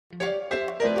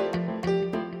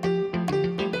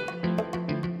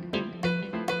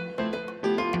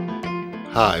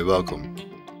Hi, welcome.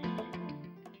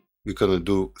 We're gonna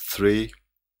do 3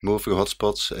 moving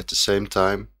hotspots at the same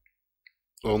time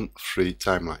on 3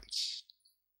 timelines.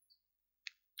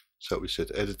 So we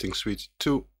set editing suite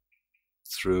 2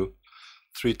 through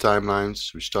 3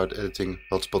 timelines. We start editing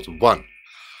hotspot 1.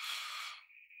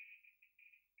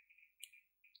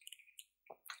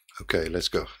 Okay, let's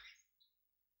go.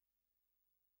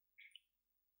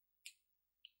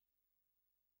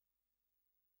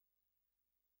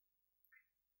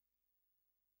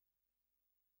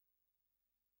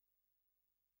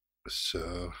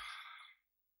 So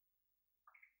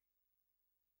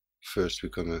first we're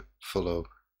gonna follow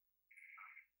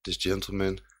this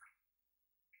gentleman.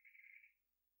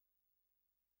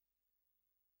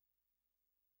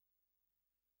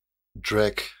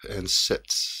 Drag and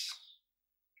set.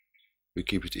 We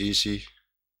keep it easy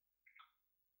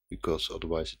because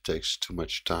otherwise it takes too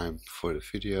much time for the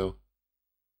video.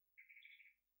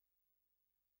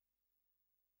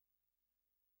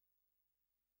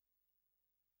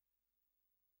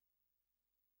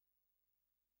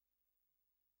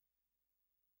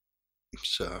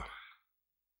 So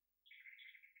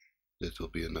that will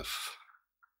be enough.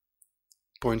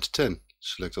 Point 10.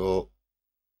 Select all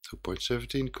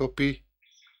 2.17, copy.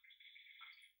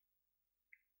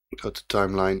 Go to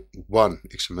timeline 1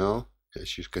 XML.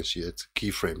 As you can see at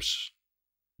keyframes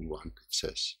 1 it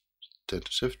says 10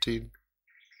 to 17.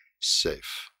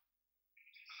 Save.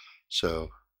 So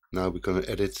now we're going to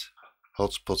edit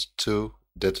hotspot 2.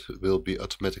 That will be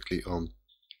automatically on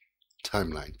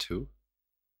timeline 2.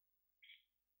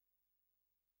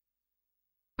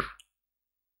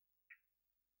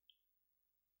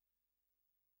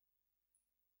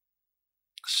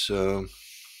 So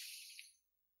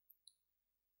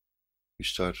we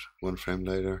start 1 frame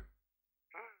later.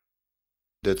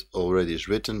 That already is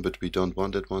written, but we don't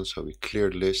want that one, so we clear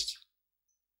the list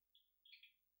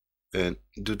and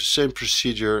do the same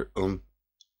procedure on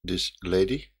this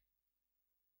lady.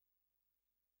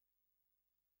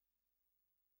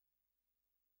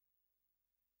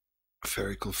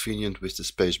 Very convenient with the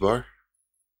spacebar.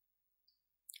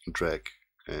 Drag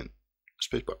and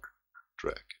spacebar.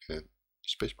 Drag and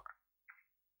spacebar.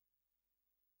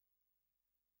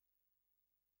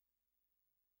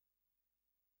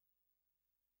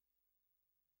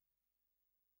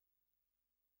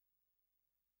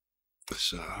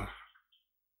 So it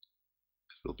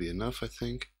will be enough, I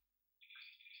think.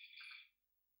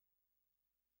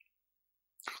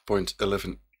 Point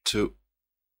 11 to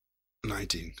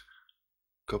 19.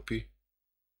 Copy.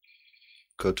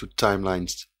 Go to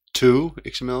timelines 2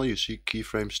 XML. You see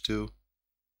keyframes 2.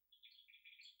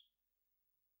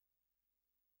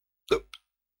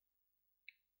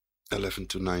 11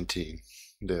 to 19.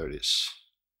 There it is.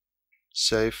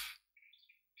 Save.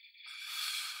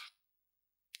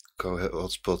 Go ahead,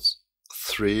 hotspot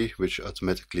 3, which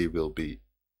automatically will be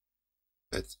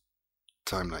at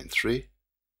timeline 3.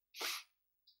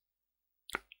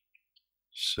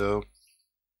 So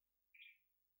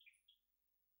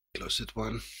close that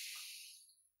one.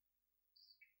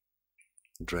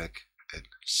 Drag and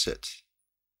set.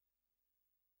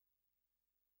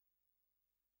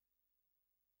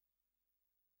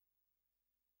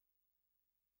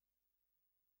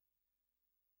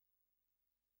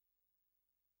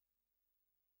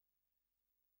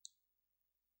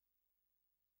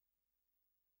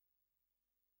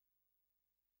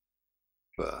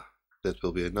 Well, that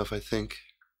will be enough, I think.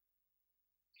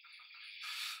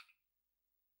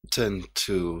 10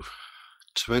 to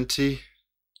 20.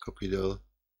 Copy the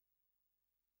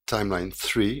timeline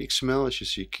 3 XML. As you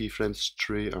see, keyframes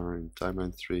 3 are in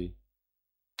timeline 3.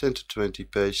 10 to 20,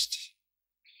 paste.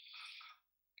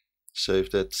 Save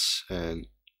that and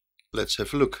let's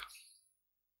have a look.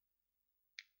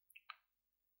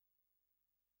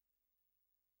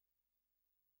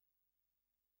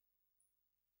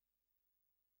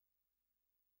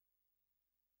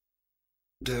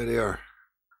 There they are.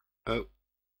 Oh,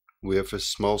 we have a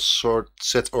small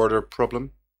set order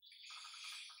problem.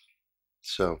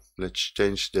 So let's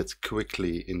change that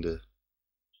quickly in the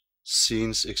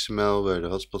scenes XML where the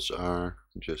hotspots are.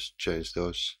 Just change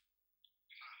those.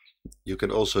 You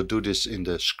can also do this in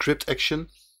the script action.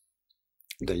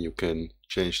 Then you can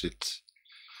change it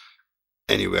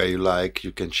anywhere you like.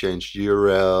 You can change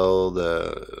URL,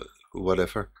 the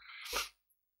whatever,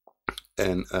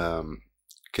 and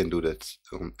can do that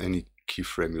on any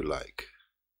keyframe you like.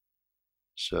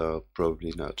 So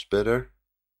probably now it's better.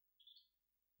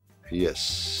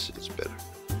 Yes, it's better.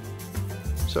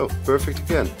 So perfect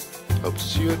again. Hope to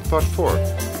see you at part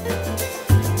 4.